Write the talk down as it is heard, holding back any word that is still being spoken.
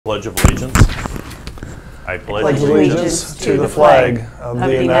Pledge of Allegiance. I pledge allegiance to the flag of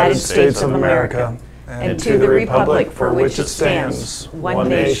the United States of America and to the republic for which it stands, one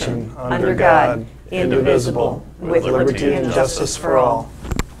nation, under God, indivisible, with liberty and justice for all.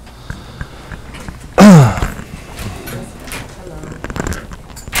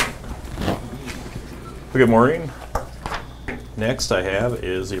 Good morning. Next I have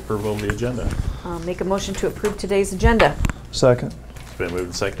is the approval of the agenda. I'll make a motion to approve today's agenda. Second. It's been moved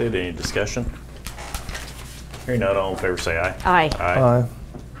and seconded. Any discussion? Hearing none, all in favor say aye. Aye. Aye.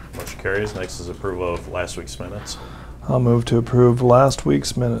 Motion carries. Next is approval of last week's minutes. I'll move to approve last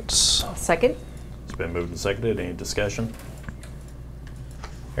week's minutes. Second. It's been moved and seconded. Any discussion?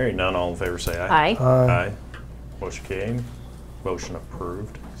 Hearing none, all in favor say aye. Aye. Aye. Motion came. Motion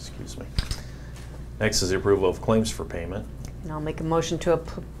approved. Excuse me. Next is the approval of claims for payment. And I'll make a motion to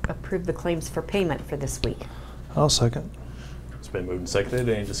approve the claims for payment for this week. I'll second. It's been moved and seconded.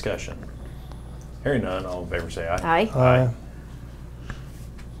 Any discussion? Hearing none, all in favor say aye. Aye. Aye.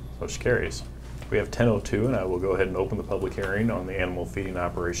 Motion carries. We have 10:02, and I will go ahead and open the public hearing on the animal feeding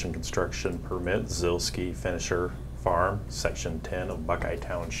operation construction permit, Zilski Finisher Farm, Section 10 of Buckeye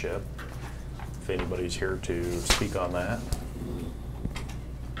Township. If anybody's here to speak on that.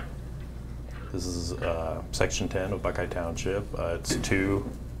 This is Section 10 of Buckeye Township. It's two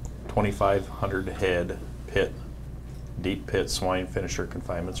 2,500 head deep pit swine finisher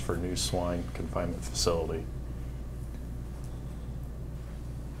confinements for new swine confinement facility.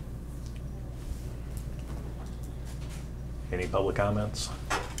 Any public comments?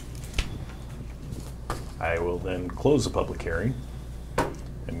 I will then close the public hearing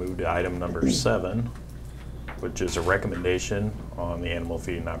and move to item number 7, which is a recommendation on the animal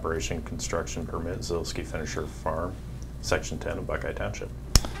feeding operation construction permit, Zilski Finisher Farm, Section 10 of Buckeye Township.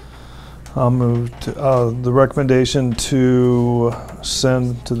 I'll move to the recommendation to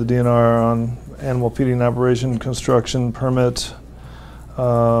send to the DNR on animal feeding operation construction permit,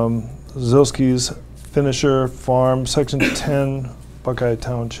 Zilski's Finisher Farm, Section 10, Buckeye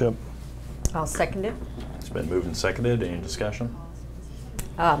Township. I'll second it. It's been moved and seconded. Any discussion?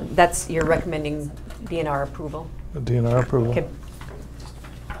 That's you're recommending DNR approval. DNR approval. Okay.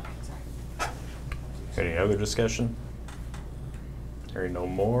 Any other discussion? Hearing no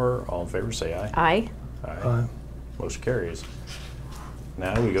more, all in favor say aye. Aye. Aye. Motion carries.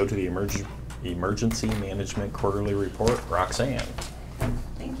 Now we go to the Emergency Management Quarterly Report. Roxanne.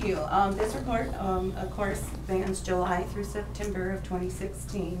 Thank you. This report, of course, spans July through September of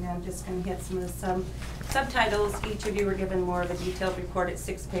 2016. I'm just going to hit some of the subtitles. Each of you were given more of a detailed report. It's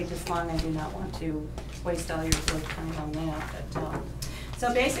 6 pages long. I do not want to waste all your time on that. But,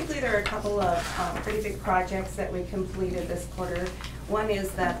 so basically, there are a couple of pretty big projects that we completed this quarter. One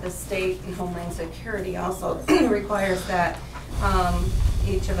is that the state and Homeland Security also requires that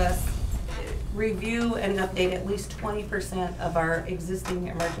each of us review and update at least 20% of our existing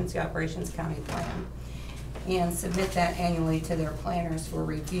Emergency Operations County Plan and submit that annually to their planners for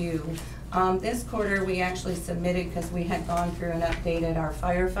review. This quarter we actually submitted because we had gone through and updated our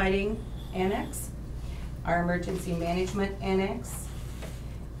firefighting annex, our emergency management annex,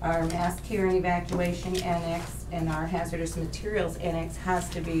 our mass care and evacuation annex, and our hazardous materials annex has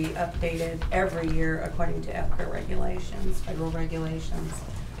to be updated every year according to EPCA regulations, federal regulations.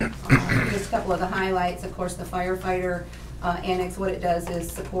 Just a couple of the highlights. Of course, the firefighter annex, what it does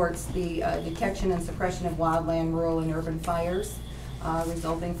is supports the detection and suppression of wildland, rural, and urban fires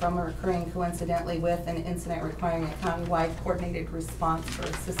resulting from or occurring coincidentally with an incident requiring a countywide coordinated response for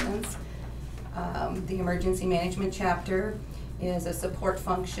assistance. The emergency management chapter is a support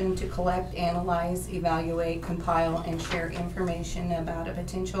function to collect, analyze, evaluate, compile, and share information about a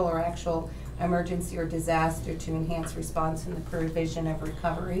potential or actual emergency or disaster to enhance response and the provision of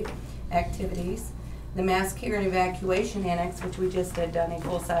recovery activities. The mass care and evacuation annex, which we just had done a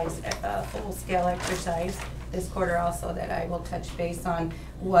full-scale exercise this quarter also that I will touch base on,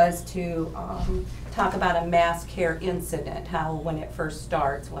 was to talk about a mass care incident, how when it first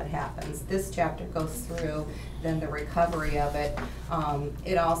starts, what happens. This chapter goes through then the recovery of it.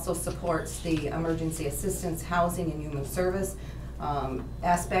 It also supports the emergency assistance, housing, and human service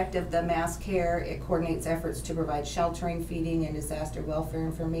aspect of the mass care. It coordinates efforts to provide sheltering, feeding, and disaster welfare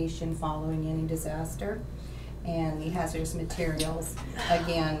information following any disaster. And the hazardous materials,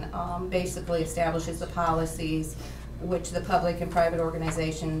 again, basically establishes the policies which the public and private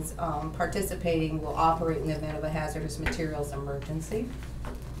organizations participating will operate in the event of a hazardous materials emergency.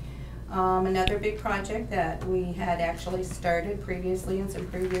 Another big project that we had actually started previously in some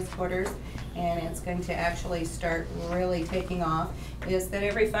previous quarters, and it's going to actually start really taking off, is that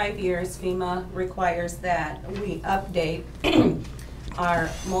every 5 years FEMA requires that we update our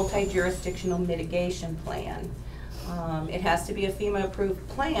multi-jurisdictional mitigation plan. It has to be a FEMA-approved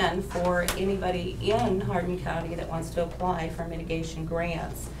plan for anybody in Hardin County that wants to apply for mitigation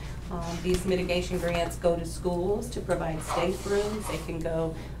grants. These mitigation grants go to schools to provide safe rooms. They can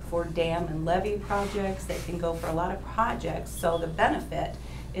go for dam and levee projects. They can go for a lot of projects. So the benefit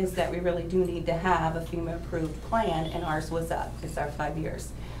is that we really do need to have a FEMA-approved plan, and ours was up. It's our 5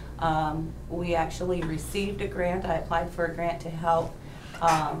 years. We actually received a grant. I applied for a grant to help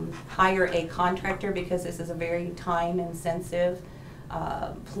hire a contractor because this is a very time-intensive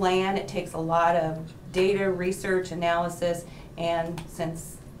plan. It takes a lot of data, research, analysis, and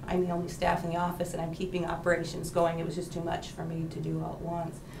since I'm the only staff in the office and I'm keeping operations going, it was just too much for me to do all at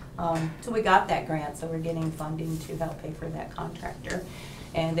once. So we got that grant, so we're getting funding to help pay for that contractor.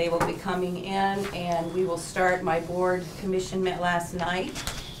 And they will be coming in, and we will start. My board commission met last night,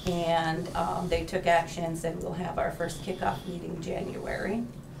 and they took action and said we'll have our first kickoff meeting in January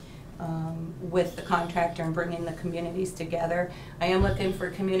with the contractor and bringing the communities together. I am looking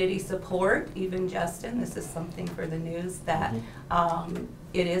for community support, even Justin. This is something for the news that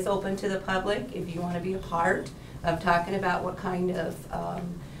it is open to the public if you want to be a part of talking about what kind of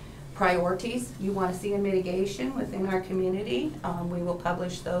priorities you want to see in mitigation within our community. We will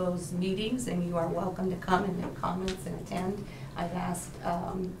publish those meetings, and you are welcome to come and make comments and attend. I've asked,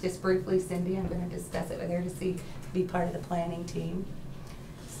 just briefly, Cindy, I'm going to discuss it with her to be part of the planning team.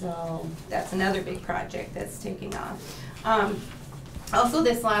 So that's another big project that's taking off. Also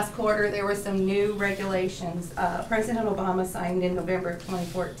this last quarter, there were some new regulations. President Obama signed in November of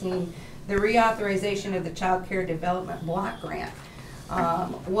 2014 the reauthorization of the Child Care Development Block Grant.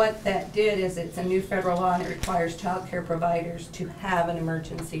 What that did is it's a new federal law, and it requires child care providers to have an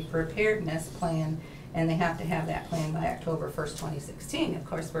emergency preparedness plan, and they have to have that plan by October 1st, 2016. Of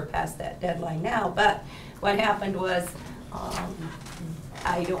course, we're past that deadline now, but what happened was,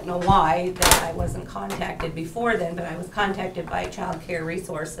 I don't know why that I wasn't contacted before then, but I was contacted by Child Care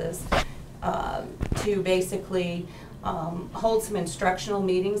Resources to basically hold some instructional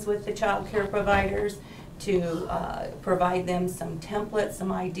meetings with the child care providers, to provide them some templates,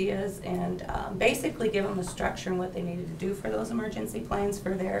 some ideas, and basically give them a structure and what they needed to do for those emergency plans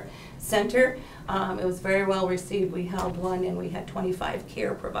for their center. It was very well received. We held one, and we had 25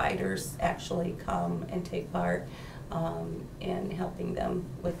 care providers actually come and take part in helping them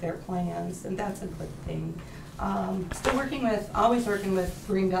with their plans, and that's a good thing. Always working with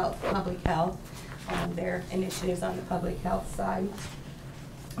Greenbelt Public Health on their initiatives on the public health side.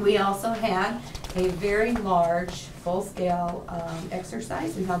 We also had a very large, full-scale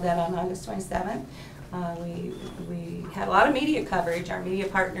exercise. We held that on August 27th. We had a lot of media coverage. Our media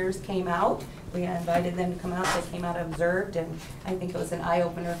partners came out. We invited them to come out. They came out, observed, and I think it was an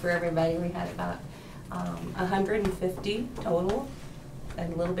eye-opener for everybody. We had about 150 total,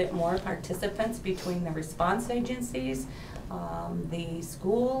 and a little bit more participants between the response agencies, the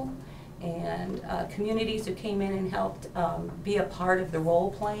school, and communities who came in and helped be a part of the role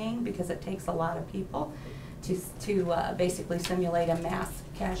playing, because it takes a lot of people to basically simulate a mass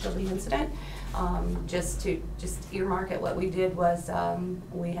casualty incident. Just earmark it, what we did was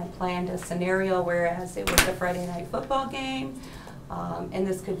we had planned a scenario whereas it was a Friday night football game, and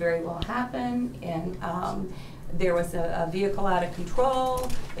this could very well happen, and there was a vehicle out of control.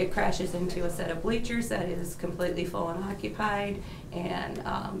 It crashes into a set of bleachers that is completely full and occupied, and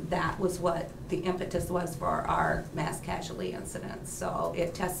that was what the impetus was for our mass casualty incident. So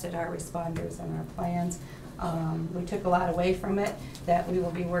it tested our responders and our plans. We took a lot away from it that we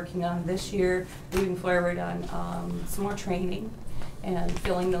will be working on this year, moving forward on some more training and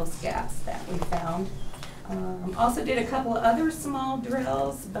filling those gaps that we found. Also did a couple of other small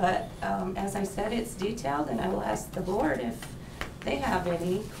drills, but as I said, it's detailed, and I will ask the board if they have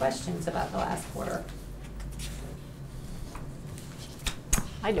any questions about the last quarter.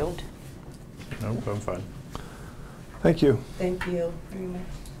 I don't. Nope, I'm fine. Thank you. Thank you very much.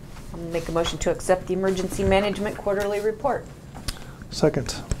 I'll make a motion to accept the Emergency Management Quarterly Report.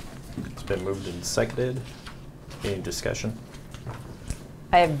 Second. It's been moved and seconded. Any discussion?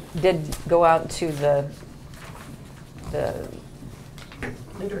 I did go out to the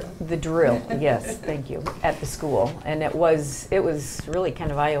drill, yes, thank you, at the school, and it was really kind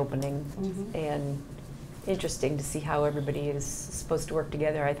of eye-opening and interesting to see how everybody is supposed to work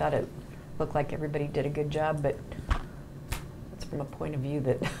together. I thought it looked like everybody did a good job, but it's from a point of view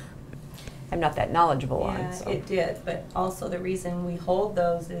that I'm not that knowledgeable on. So. It did, but also the reason we hold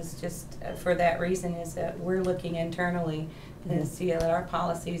those is just for that reason, is that we're looking internally to see that our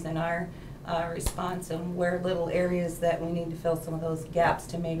policies and our response, and where little areas that we need to fill some of those gaps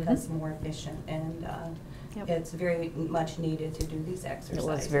to make us more efficient. And Yep. It's very much needed to do these exercises. It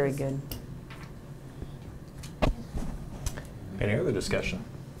was very good. Any other discussion?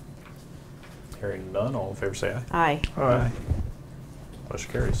 Hearing none, all in favor say aye. Aye. Aye.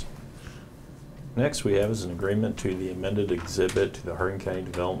 Motion carries. Next we have is an agreement to the amended exhibit to the Hardin County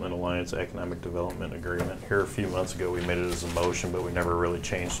Development Alliance Economic Development Agreement. Here a few months ago we made it as a motion, but we never really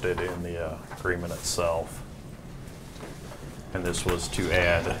changed it in the agreement itself. And this was to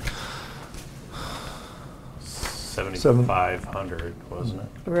add 7,500, wasn't it?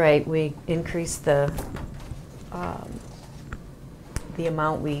 Right, we increased the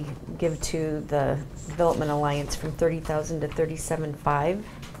amount we give to the Development Alliance from 30,000 to 37,500.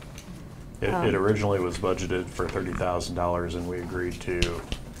 It originally was budgeted for $30,000, and we agreed to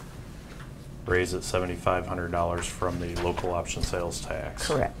raise it $7,500 from the local option sales tax.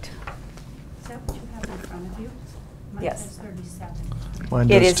 Correct. Is that what you have in front of you? Mine Yes. says 37.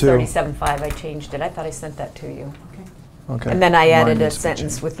 Mine It does is too. 37,500. I changed it. I thought I sent that to you. Okay. Okay. And then I Mine added a needs to be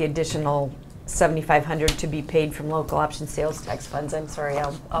sentence changed. with the additional 7,500 to be paid from local option sales tax funds. I'm sorry,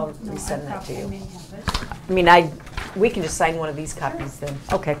 I'll No, resend I that to thought I may you. have it. I mean, we can just sign one of these copies then.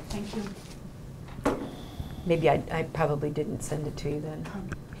 Okay. Thank you. Maybe I probably didn't send it to you then,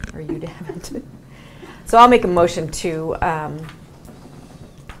 or you haven't. So I'll make a motion to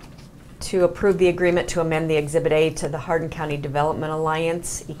approve the agreement to amend the Exhibit A to the Hardin County Development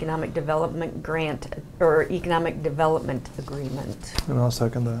Alliance Economic Development Grant, or Economic Development Agreement. And I'll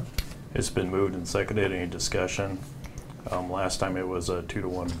second that. It's been moved and seconded. Any discussion? Last time it was a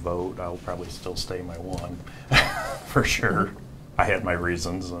 2-to-1 vote. I'll probably still stay my one, for sure. I had my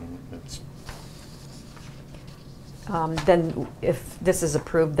reasons, and it's... Then if this is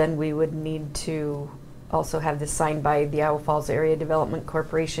approved, then we would need to also have this signed by the Iowa Falls Area Development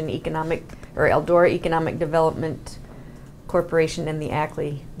Corporation, Eldora Economic Development Corporation, and the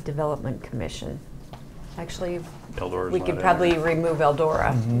Ackley Development Commission. Actually, Eldora's we not could in probably there. remove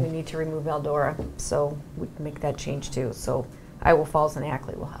Eldora. Mhm. We need to remove Eldora, so we can make that change too. So Iowa Falls and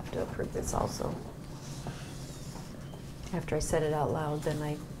Ackley will have to approve this also. After I said it out loud, then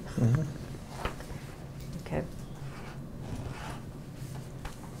I, Mhm. okay.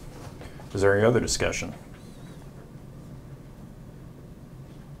 Is there any other discussion?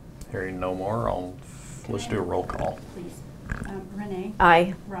 Hearing no more, let's do a roll call. Please. Renee?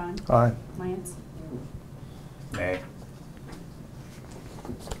 Aye. Ron? Aye. Lance? Nay.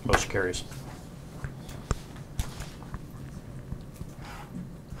 Motion carries.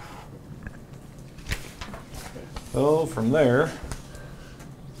 So from there,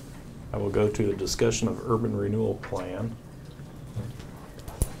 I will go to the discussion of urban renewal plan.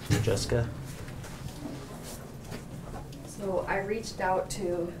 Jessica? So I reached out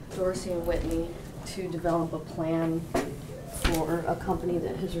to Dorsey and Whitney to develop a plan for a company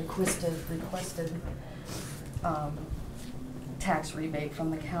that has requested tax rebate from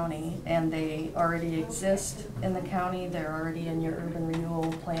the county, and they already exist in the county. They're already in your urban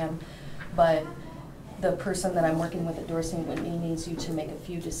renewal plan, but the person that I'm working with at Dorsey and Whitney needs you to make a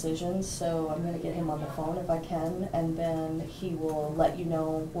few decisions, so I'm gonna get him on the phone if I can, and then he will let you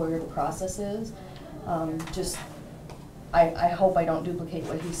know where the process is. I hope I don't duplicate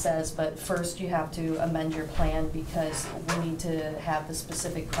what he says, but first you have to amend your plan because we need to have the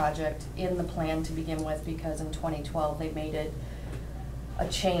specific project in the plan to begin with, because in 2012 they made it a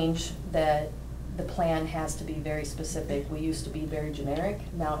change that the plan has to be very specific. We used to be very generic,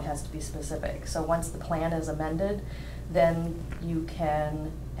 now it has to be specific. So once the plan is amended, then you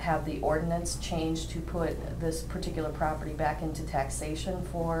can have the ordinance changed to put this particular property back into taxation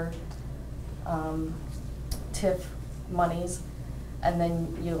for TIF monies. And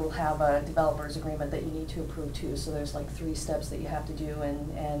then you'll have a developer's agreement that you need to approve too. So there's like 3 steps that you have to do,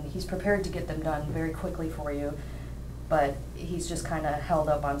 and he's prepared to get them done very quickly for you. But he's just kind of held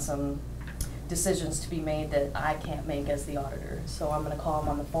up on some decisions to be made that I can't make as the auditor. So I'm gonna call him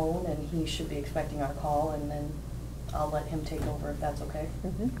on the phone, and he should be expecting our call, and then I'll let him take over if that's okay.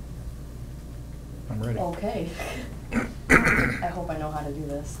 Mhm. I'm ready. Okay. I hope I know how to do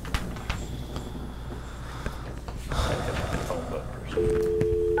this. Hit my phone button first.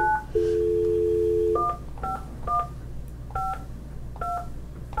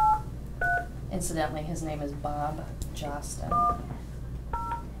 Incidentally, his name is Bob Jostin.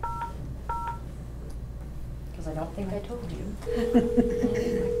 Because I don't think I told you.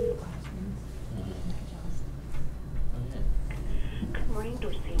 Good morning,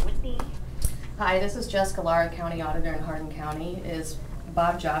 Dorsey and Whitney. Hi, this is Jessica Lara, County Auditor in Hardin County. Is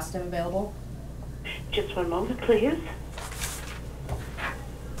Bob Jostin available? Just one moment, please.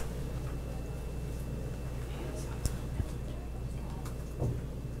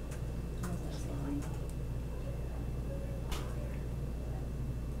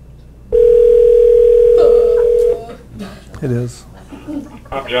 It is.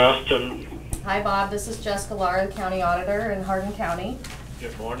 I'm Justin. Hi, Bob. This is Jessica Lara, the County Auditor in Hardin County.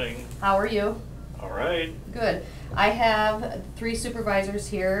 Good morning. How are you? All right. Good. I have 3 supervisors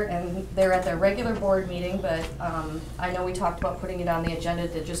here, and they're at their regular board meeting, but I know we talked about putting it on the agenda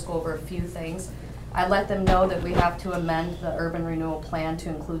to just go over a few things. I let them know that we have to amend the urban renewal plan to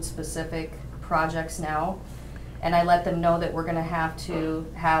include specific projects now. And I let them know that we're gonna have to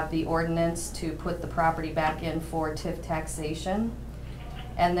have the ordinance to put the property back in for TIF taxation.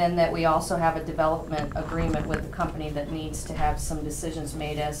 And then that we also have a development agreement with the company that needs to have some decisions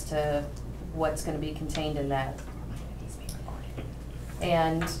made as to what's gonna be contained in that.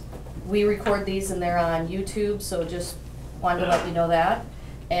 And we record these and they're on YouTube, so just wanted to let you know that.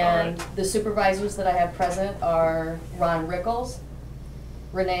 And the supervisors that I have present are Ron Rickles,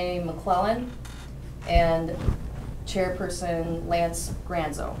 Renee McClellan, and Chairperson Lance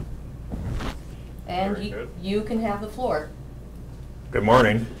Granzo. And Very good. you can have the floor. Good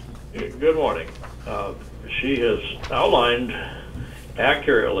morning. Good morning. She has outlined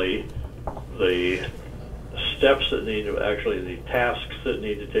accurately the steps that need to, actually the tasks that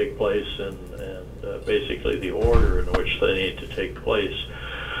need to take place, and basically the order in which they need to take place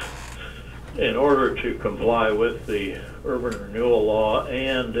in order to comply with the urban renewal law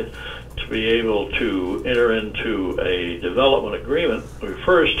and to be able to enter into a development agreement. We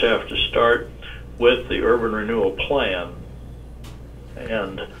first have to start with the urban renewal plan.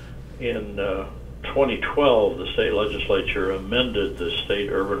 And in 2012, the state legislature amended the state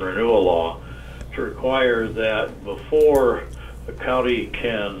urban renewal law to require that before a county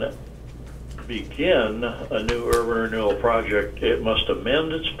can begin a new urban renewal project, it must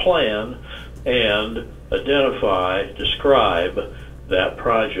amend its plan and identify, describe that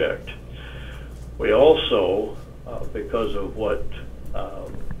project. We also, because of what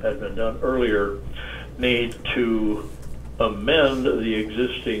had been done earlier, need to amend the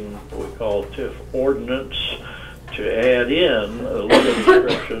existing, what we call TIF ordinance, to add in a legal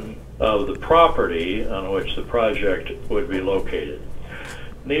description of the property on which the project would be located.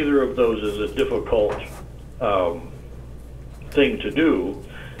 Neither of those is a difficult thing to do,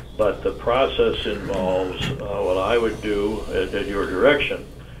 but the process involves what I would do at your direction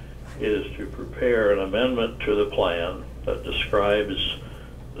is to prepare an amendment to the plan that describes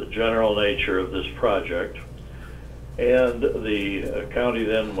the general nature of this project, and the county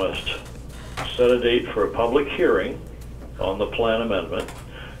then must set a date for a public hearing on the plan amendment.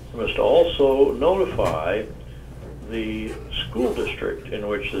 It must also notify the school district in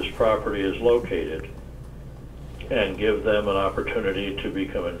which this property is located and give them an opportunity to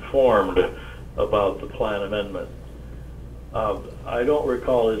become informed about the plan amendment. I don't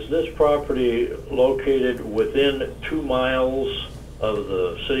recall, is this property located within 2 miles of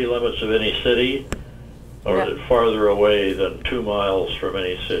the city limits of any city? Or is it farther away than 2 miles from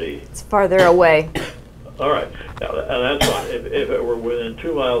any city? It's farther away. All right, now, and that's fine. If it were within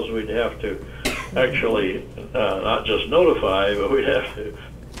 2 miles, we'd have to actually not just notify, but we'd have to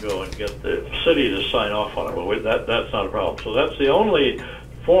go and get the city to sign off on it. Well, that's not a problem. So that's the only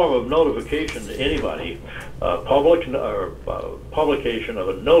form of notification to anybody, publication of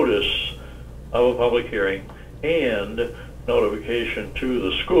a notice of a public hearing and notification to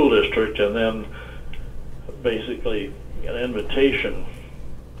the school district, and then basically an invitation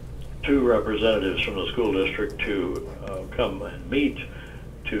to representatives from the school district to come and meet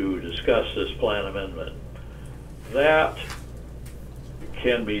to discuss this plan amendment. That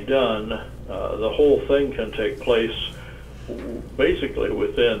can be done, the whole thing can take place basically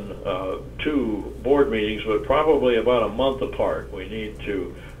within 2 board meetings, but probably about a month apart. We need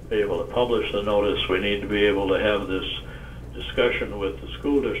to be able to publish the notice. We need to be able to have this discussion with the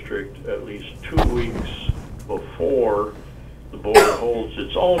school district at least 2 weeks before the board holds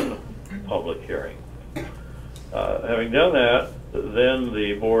its own public hearing. Having done that, then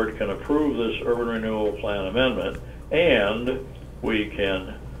the board can approve this urban renewal plan amendment, and we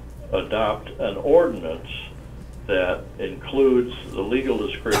can adopt an ordinance that includes the legal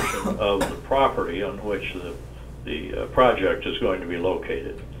description of the property on which the project is going to be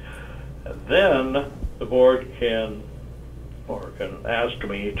located. And then the board can ask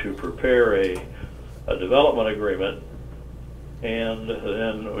me to prepare a development agreement, and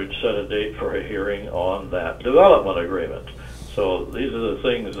then we'd set a date for a hearing on that development agreement. So these are the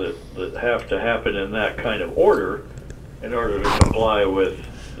things that have to happen in that kind of order in order to comply with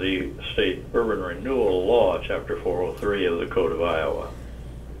the state urban renewal law, chapter 403 of the Code of Iowa.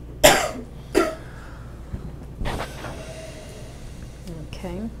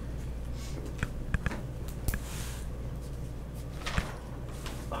 Okay.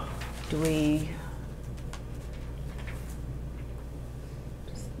 Do we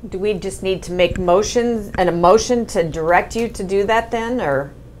do we just need to make motions and a motion to direct you to do that then,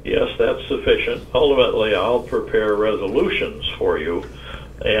 or? Yes, that's sufficient. Ultimately, I'll prepare resolutions for you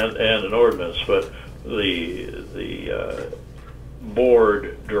and an ordinance, but the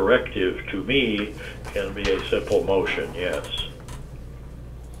board directive to me can be a simple motion, yes.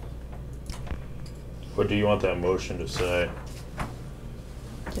 What do you want that motion to say?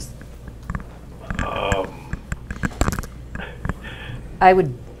 Just, Um, I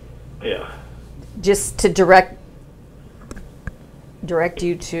would yeah. just to direct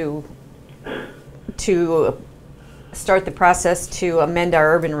you to start the process to amend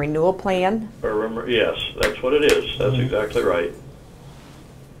our urban renewal plan. Remember, yes, that's what it is. That's exactly right.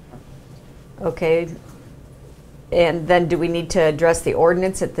 Okay. And then do we need to address the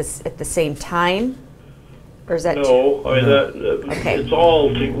ordinance at the same time? Or is that No, I mean, Okay. it's all,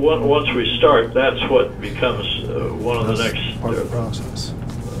 once we start, that's what becomes one of the That's next part of the process.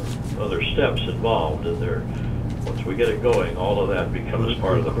 other steps involved. And there, once we get it going, all of that becomes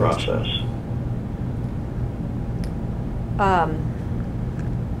part of the process.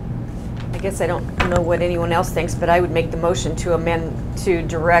 I guess I don't know what anyone else thinks, but I would make the motion to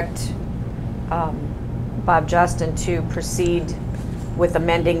direct Bob Justin to proceed with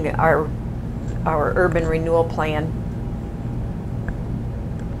amending our urban renewal plan.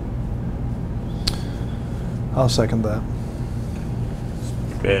 I'll second that.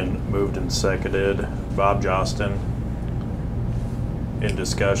 Been moved and seconded. Bob Johnston. In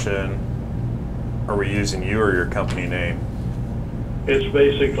discussion. Are we using you or your company name? It's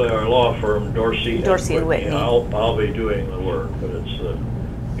basically our law firm, Dorsey and Whitney. I'll be doing the work, but it's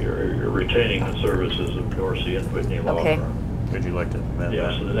you're retaining the services of Dorsey and Whitney law Okay. firm. Would you like to amend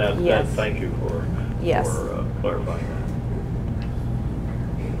Yes, that? Yes. thank you for clarifying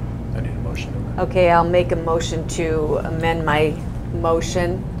that. I need a motion to amend. Okay, I'll make a motion to amend my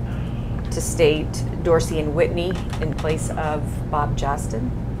motion to state Dorsey and Whitney in place of Bob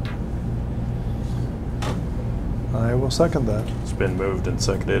Justin. I will second that. It's been moved and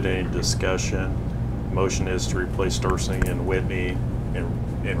seconded. Any discussion? Motion is to replace Dorsey and Whitney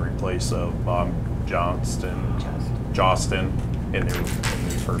in replace of Bob Johnston in the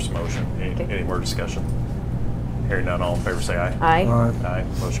first motion. Any more discussion? Hearing none, all in favor say aye. Aye. All right. Aye.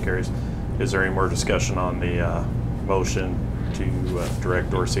 Motion carries. Is there any more discussion on the motion to direct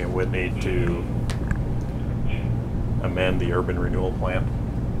Dorsey and Whitney to amend the urban renewal plan?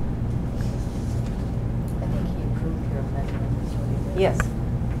 I think he approved your amendment, is what he did. Yes.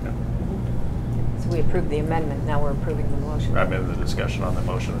 So we approved the amendment, now we're approving the motion. I'm in the discussion on the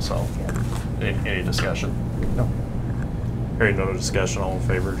motion itself. Any discussion? No. Hearing no discussion, all in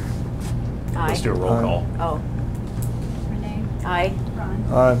favor? Aye. Let's do a roll Aye. call. Oh, Renee? aye. Ron?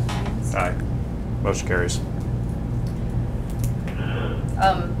 Aye. Lance? Aye. Motion carries.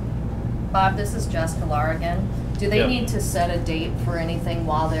 Bob, this is Jessica Lar again. Do they Yeah. need to set a date for anything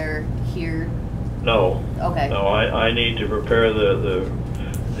while they're here? No. Okay. No, I need to prepare the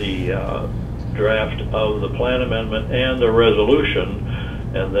draft of the plan amendment and the resolution,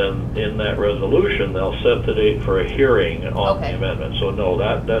 and then in that resolution, they'll set the date for a hearing on Okay. the amendment. So no,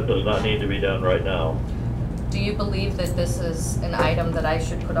 that does not need to be done right now. Do you believe that this is an item that I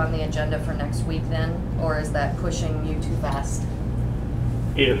should put on the agenda for next week then? Or is that pushing you too fast?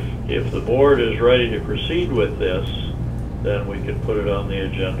 If the board is ready to proceed with this, then we can put it on the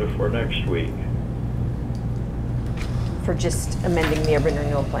agenda for next week. For just amending the urban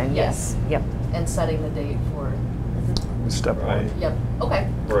renewal plan, yes. Yep. And setting the date for, Step Right. one. yep, okay,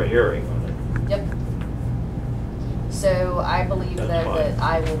 For a hearing on it. yep. So I believe That's that fine.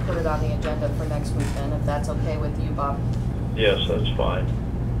 I will put it on the agenda for next week then, if that's okay with you, Bob. Yes, that's fine.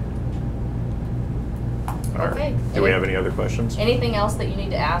 All right. Okay. Do we have any other questions? Anything else that you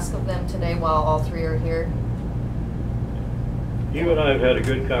need to ask of them today while all three are here? You and I have had a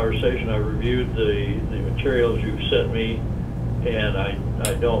good conversation. I reviewed the materials you've sent me, and I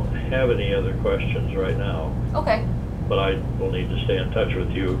don't have any other questions right now. Okay, But I will need to stay in touch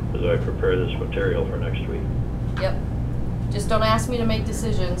with you as I prepare this material for next week. yep. Just don't ask me to make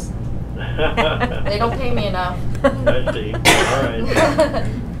decisions. They don't pay me enough. I see. All right.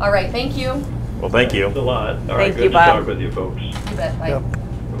 All right, thank you. Well, thank you. Thanks a lot. All Thank right, you, good to Bob. talk with you folks. You bet, bye. Yep.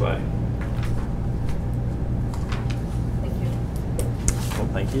 Bye-bye. Thank you. Well,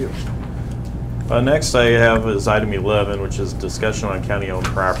 thank you. Next I have is item 11, which is discussion on county-owned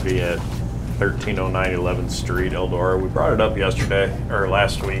property at 1309 11th Street, Eldora. We brought it up yesterday, or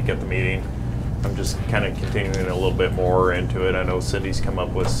last week at the meeting. I'm just kind of continuing a little bit more into it. I know Cindy's come up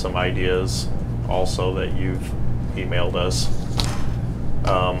with some ideas also that you've emailed us.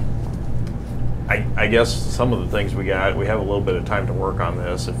 I guess some of the things we have a little bit of time to work on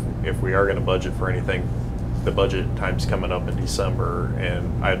this. If we are going to budget for anything, the budget time's coming up in December,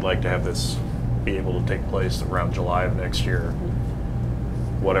 and I'd like to have this be able to take place around July of next year,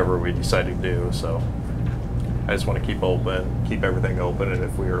 whatever we decide to do. So I just want to keep everything open, and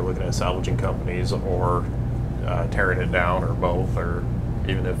if we are looking at salvaging companies or tearing it down or both, or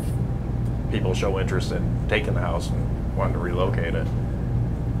even if people show interest in taking the house and wanting to relocate it,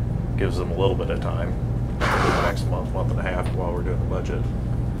 gives them a little bit of time, the next month and a half while we're doing the budget.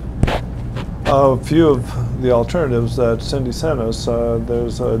 A few of the alternatives that Cindy sent us,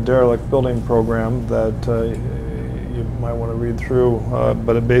 there's a derelict building program that you might want to read through,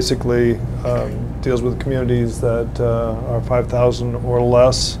 but it basically deals with communities that are 5,000 or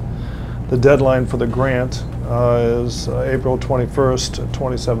less. The deadline for the grant is April 21st,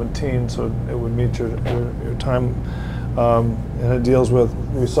 2017, so it would meet your time. And it deals with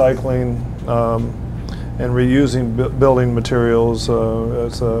recycling and reusing building materials.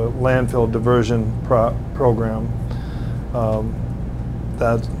 It's a landfill diversion program.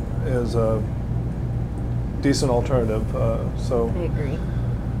 That is a decent alternative. So I agree.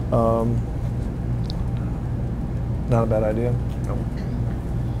 Not a bad idea. Nope.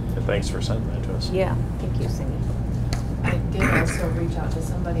 And thanks for sending that to us. Yeah, thank you, Cindy. I did also reach out to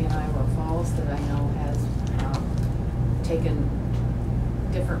somebody in Iowa Falls that I know has taken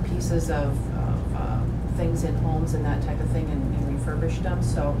different pieces of things in homes and that type of thing and refurbished them.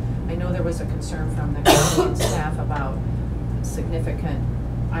 So I know there was a concern from the custodian staff about significant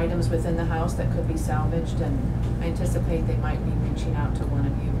items within the house that could be salvaged, and I anticipate they might be reaching out to one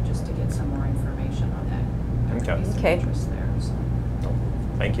of you just to get some more information on that. There could be some Okay. interest there, so.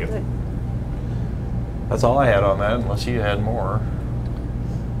 Thank you. Good. That's all I had on that, unless you had more.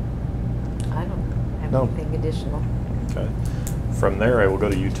 I don't have No. anything additional. Okay. From there, I will go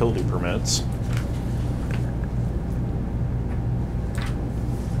to utility permits.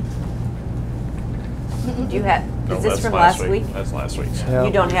 Do you have, No, is this that's from last week? That's last week's. Yeah.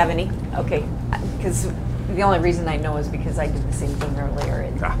 You don't have any? Okay, because the only reason I know is because I did the same thing earlier,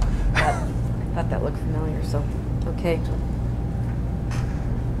 and Ah. I thought that looked familiar, so, okay.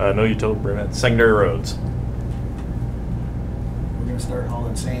 No utility permits. Secondary roads. We're gonna start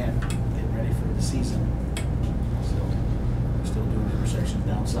hauling sand, getting ready for the season. So, we're still doing intersections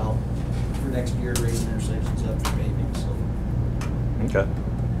down south for next year, raising intersections up for paving, so. Okay.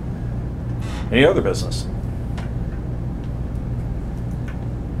 Any other business?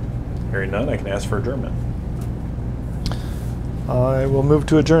 Hearing none, I can ask for adjournment. I will move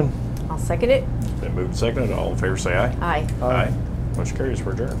to adjourn. I'll second it. Been moved and seconded. All in favor say aye. Aye. Aye. Motion carries.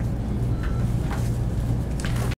 We're adjourned.